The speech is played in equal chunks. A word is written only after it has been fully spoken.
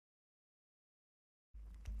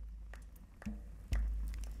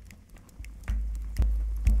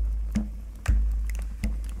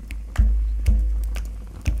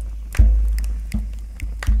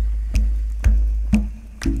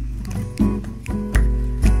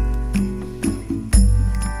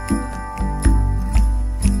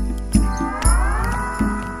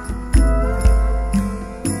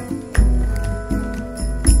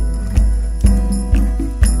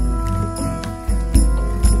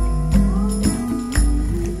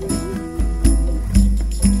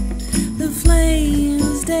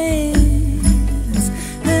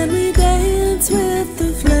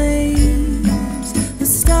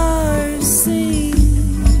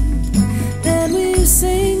we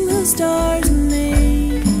sing the stars'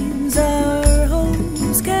 names our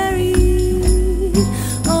hopes carry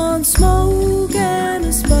on smoke and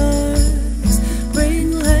the sparks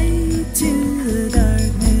bring light to the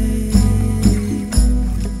darkness.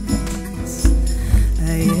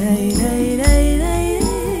 Ay, ay, ay, ay, ay,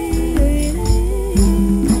 ay, ay.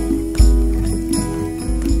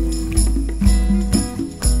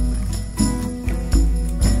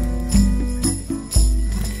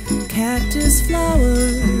 Cactus flower,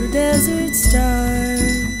 desert star,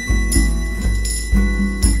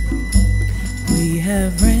 we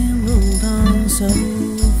have rambled on so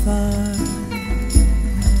far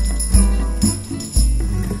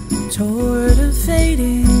toward a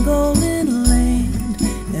fading golden land,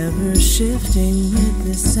 ever shifting with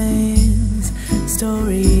the sands,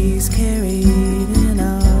 stories carried in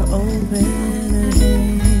our open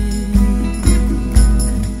hands.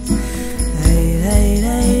 Hey, hey,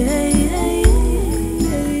 hey, hey, hey,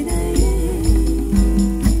 hey, hey.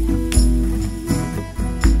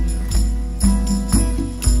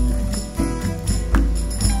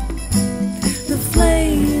 The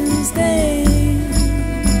flames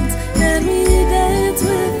dance, and we dance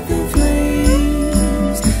with the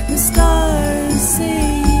flames. The stars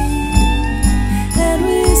sing, and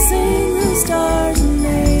we sing the stars'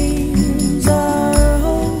 names. Our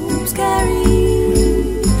hopes carry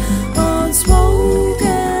on smoke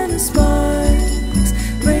and the sparks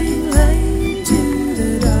bring light to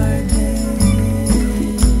the darkness.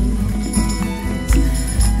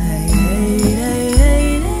 Ay, ay, ay, ay,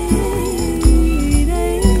 ay,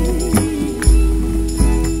 ay.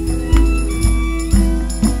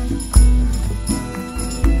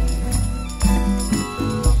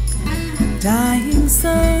 Dying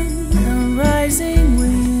sun and rising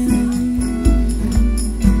wind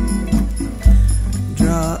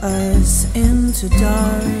draw us into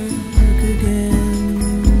dark